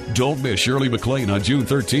Seattle. Don't miss Shirley MacLaine on June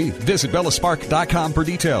 13th. Visit BellaSpark.com for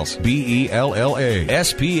details.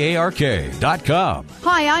 BellaSpark.com.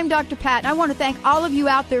 Hi, I'm Dr. Pat, and I want to thank all of you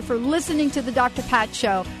out there for listening to the Dr. Pat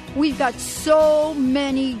Show. We've got so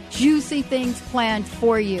many juicy things planned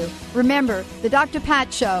for you. Remember, the Dr.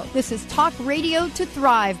 Pat Show. This is talk radio to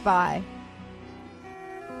thrive by.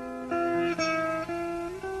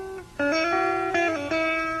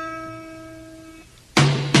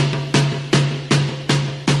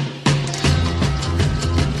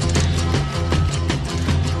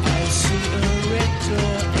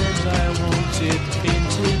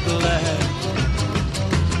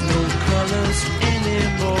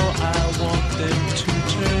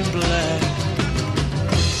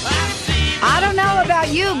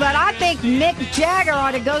 But I think Mick Jagger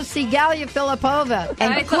ought to go see Galia Filipova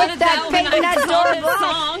and quit that painting that door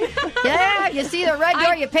black. Yeah, you see the red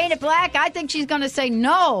door, you paint it black. I think she's going to say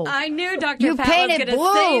no. I knew Dr. Pat was going to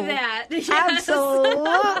say that. Yes.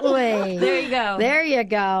 Absolutely. There you go. There you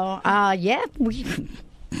go. Yeah,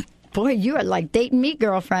 boy, you are like dating me,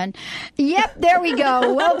 girlfriend. Yep, there we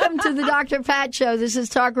go. Welcome to the Dr. Pat Show. This is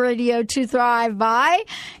Talk Radio to Thrive By.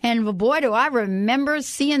 And boy, do I remember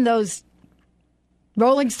seeing those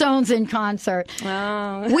Rolling Stones in concert.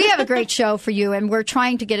 Oh. We have a great show for you, and we're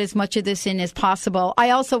trying to get as much of this in as possible. I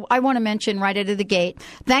want to mention right out of the gate,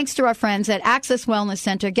 thanks to our friends at Access Wellness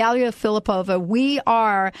Center, Galia Filipova, we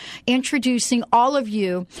are introducing all of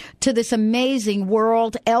you to this amazing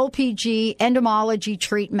World LPG Endermologie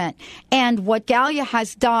Treatment. And what Galia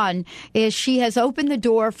has done is she has opened the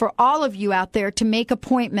door for all of you out there to make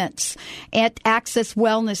appointments at Access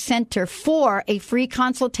Wellness Center for a free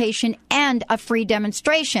consultation and a free demonstration.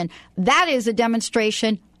 That is a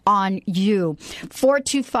demonstration on you.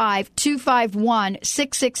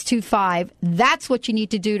 425-251-6625. That's what you need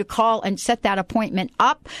to do to call and set that appointment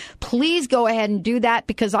up. Please go ahead and do that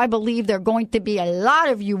because I believe there are going to be a lot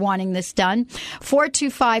of you wanting this done.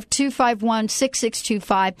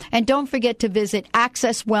 425-251-6625. And don't forget to visit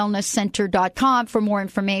accesswellnesscenter.com for more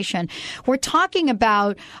information. We're talking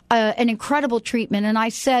about an incredible treatment. And I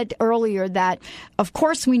said earlier that, of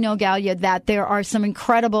course, we know, Galia, that there are some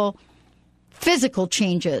incredible physical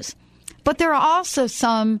changes, but there are also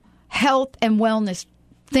some health and wellness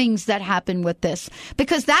things that happen with this,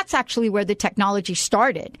 because that's actually where the technology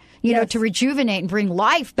started, you know, to rejuvenate and bring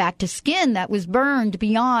life back to skin that was burned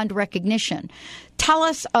beyond recognition. Tell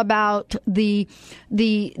us about the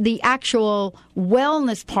actual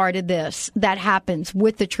wellness part of this that happens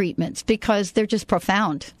with the treatments, because they're just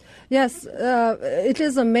profound. Yes, it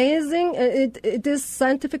is amazing. It is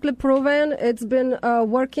scientifically proven. It's been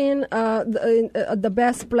working at the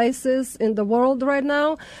best places in the world right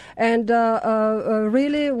now. And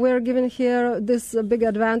really, we're giving here this big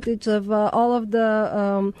advantage of all of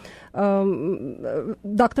the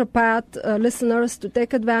Dr. Pat listeners to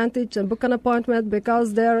take advantage and book an appointment,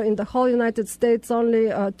 because they're in the whole United States only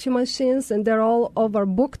 2 machines, and they're all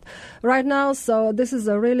overbooked right now. So this is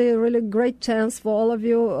a really, really great chance for all of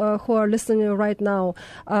you who are listening right now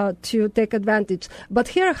to take advantage. But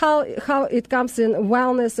here how it comes in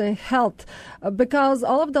wellness and health, because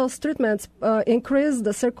all of those treatments increase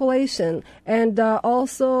the circulation, and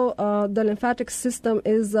also the lymphatic system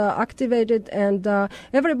is activated, and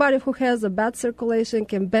everybody who has a bad circulation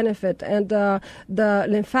can benefit. And the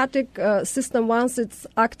lymphatic system, once it's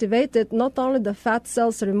activated, not only the fat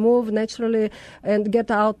cells remove naturally and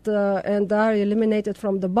get out and are eliminated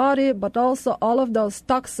from the body, but also all of those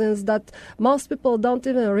toxins that most people don't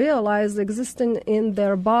even realize existing in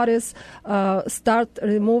their bodies start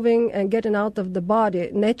removing and getting out of the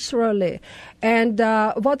body naturally. And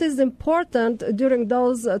what is important during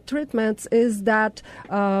those treatments is that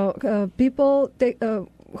people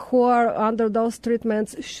who are under those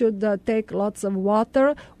treatments should take lots of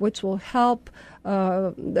water, which will help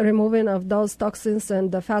the removing of those toxins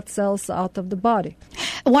and the fat cells out of the body.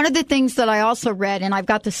 One of the things that I also read, and I've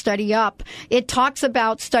got the study up, it talks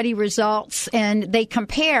about study results, and they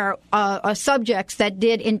compare subjects that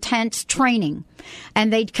did intense training.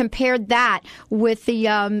 And they compared that with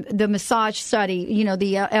the massage study, you know,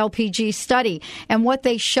 the LPG study. And what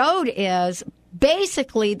they showed is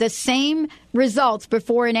basically the same results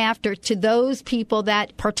before and after to those people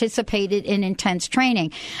that participated in intense training,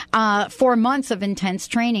 4 months of intense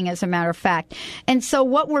training, as a matter of fact. And so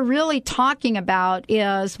what we're really talking about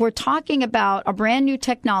is we're talking about a brand new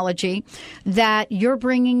technology that you're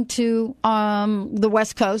bringing to the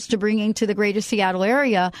West Coast, to bringing to the greater Seattle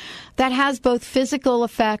area, that has both physical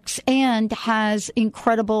effects and has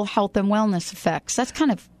incredible health and wellness effects. That's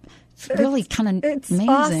kind of really kind of amazing.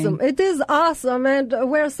 Awesome. It is awesome, and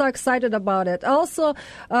we're so excited about it. Also,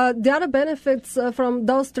 the other benefits from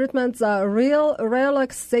those treatments are real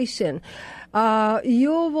relaxation.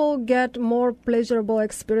 you will get more pleasurable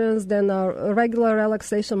experience than a regular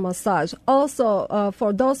relaxation massage. Also,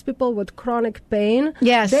 for those people with chronic pain,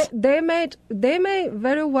 yes, they may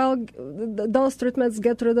very well those treatments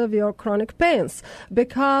get rid of your chronic pains,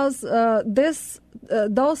 because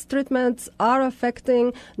those treatments are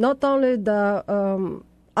affecting not only the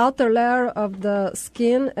outer layer of the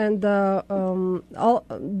skin and the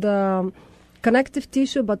connective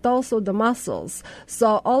tissue, but also the muscles.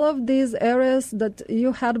 So all of these areas that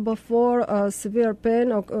you had before severe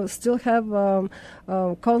pain or still have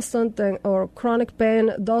constant or chronic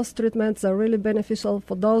pain, those treatments are really beneficial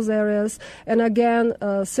for those areas. And again,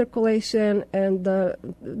 circulation and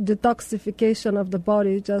detoxification of the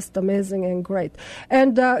body, just amazing and great.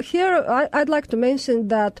 And here I'd like to mention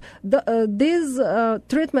that these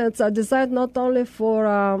treatments are designed not only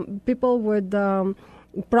for people with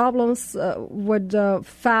problems with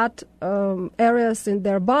fat areas in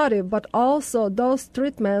their body, but also those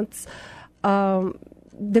treatments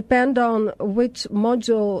depend on which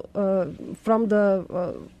module from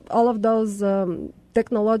the all of those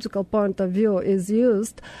technological point of view is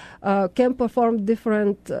used, can perform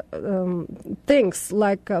different things.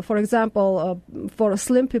 Like, for example, for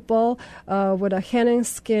slim people with a Henning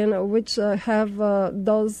skin, which have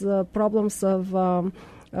those problems of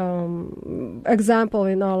example,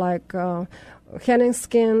 like Henning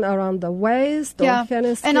skin around the waist, or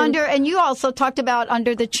Henning skin. And you also talked about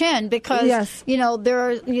under the chin, because yes,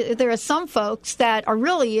 there are some folks that are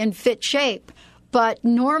really in fit shape, but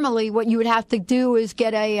normally what you would have to do is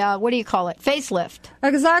get a facelift.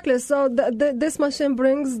 Exactly. So this machine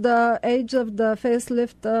brings the age of the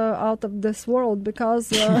facelift out of this world,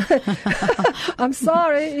 because I'm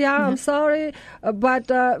sorry,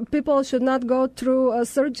 but people should not go through a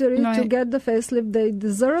surgery to get the facelift they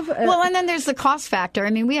deserve. Well, and then there's the cost factor. I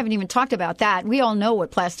mean, we haven't even talked about that. We all know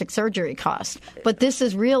what plastic surgery costs, but this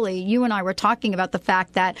is really, you and I were talking about the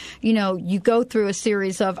fact that, you go through a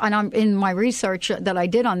series of, and I'm in my research that I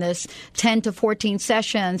did on this, 10 to 14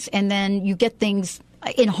 sessions, and then you get things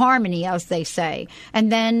in harmony, as they say.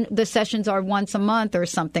 And then the sessions are once a month or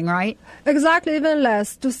something, right? Exactly, even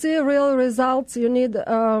less. To see real results, you need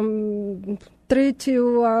 3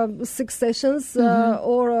 to 6 sessions,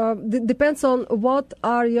 or depends on what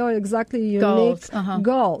are your exactly unique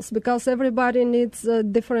goals, because everybody needs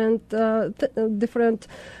different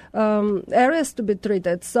areas to be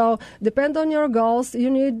treated. So depend on your goals. You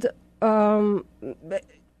need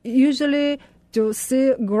usually to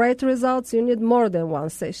see great results, you need more than one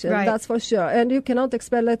session. Right. That's for sure. And you cannot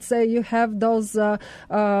expect, let's say you have those this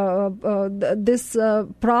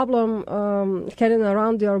problem carrying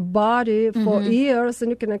around your body for years,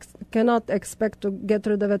 and you cannot expect to get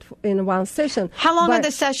rid of it in one session. How long are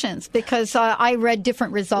the sessions? Because I read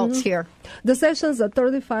different results here. The sessions are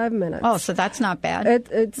 35 minutes. Oh, so that's not bad.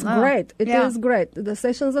 It's great. It is great. The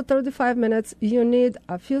sessions are 35 minutes. You need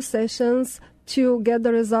a few sessions to get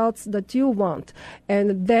the results that you want.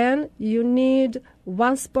 And then you need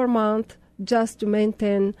once per month just to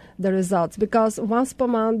maintain the results, because once per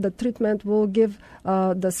month the treatment will give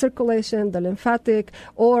the circulation, the lymphatic,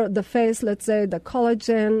 or the face, let's say the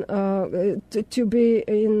collagen, to be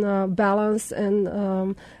in balance,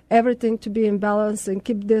 and everything to be in balance, and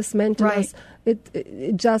keep this maintenance. Right.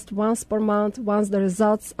 It just once per month. Once the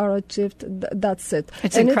results are achieved, that's it.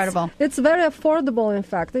 It's incredible. It's very affordable. In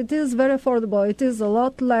fact, it is very affordable. It is a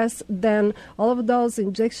lot less than all of those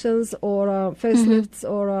injections or facelifts,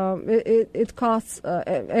 or it costs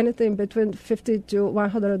anything between $50 to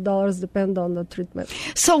 $100, depend on the treatment.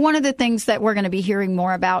 So one of the things that we're going to be hearing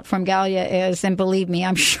more about from Galia is, and believe me,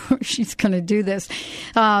 I'm sure she's going to do this,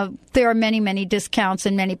 there are many, many discounts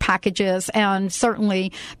and many packages, and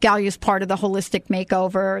certainly Galia is part of the holistic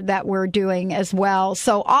makeover that we're doing as well.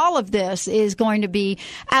 So all of this is going to be,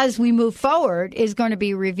 as we move forward, is going to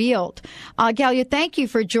be revealed. Galia, thank you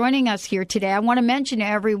for joining us here today. I want to mention to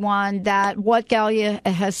everyone that what Galia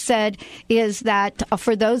has said is that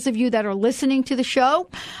for those of you that are listening to the show,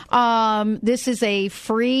 this is a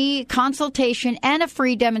free consultation and a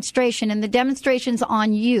free demonstration, and the demonstration's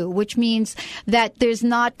on you, which means that there's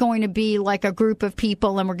not going to be like a group of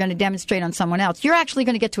people and we're going to demonstrate on someone else. You're actually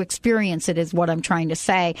going to get to experience it, is what I'm trying to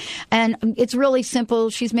say. And it's really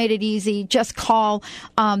simple. She's made it easy. Just call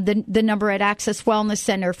the number at Access Wellness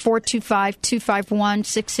Center,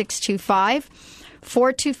 425-251-6625.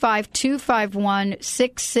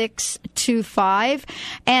 425-251-6625.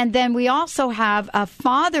 And then we also have a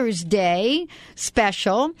Father's Day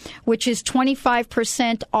special, which is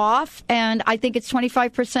 25% off. And I think it's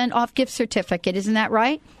 25% off gift certificate. Isn't that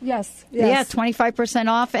right? Yes. Yeah, 25%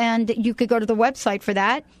 off. And you could go to the website for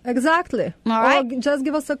that. Exactly. All right. Or just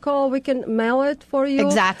give us a call. We can mail it for you.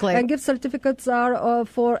 Exactly. And gift certificates are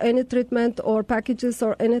for any treatment or packages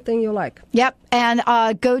or anything you like. Yep. And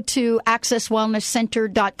go to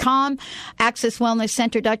accesswellnesscenter.com,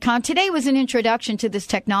 accesswellnesscenter.com. Today was an introduction to this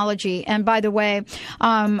technology. And by the way,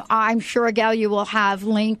 I'm sure Galia will have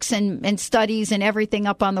links and studies and everything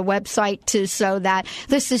up on the website too, so that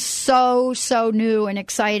this is so new and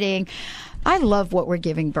exciting. I love what we're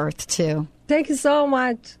giving birth to. Thank you so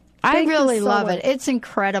much. I really love it. It's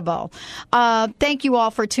incredible. Thank you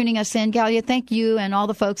all for tuning us in. Galia, thank you and all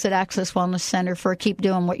the folks at Access Wellness Center for keep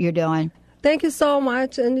doing what you're doing. Thank you so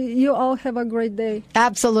much, and you all have a great day.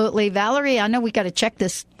 Absolutely. Valerie, I know we got to check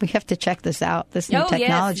this. We have to check this out, this new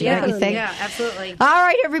technology. Yes, don't you think? Yeah, absolutely. All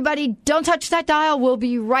right, everybody, don't touch that dial. We'll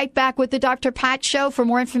be right back with the Dr. Pat Show. For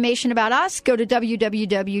more information about us, go to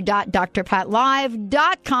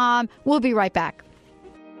www.drpatlive.com. We'll be right back.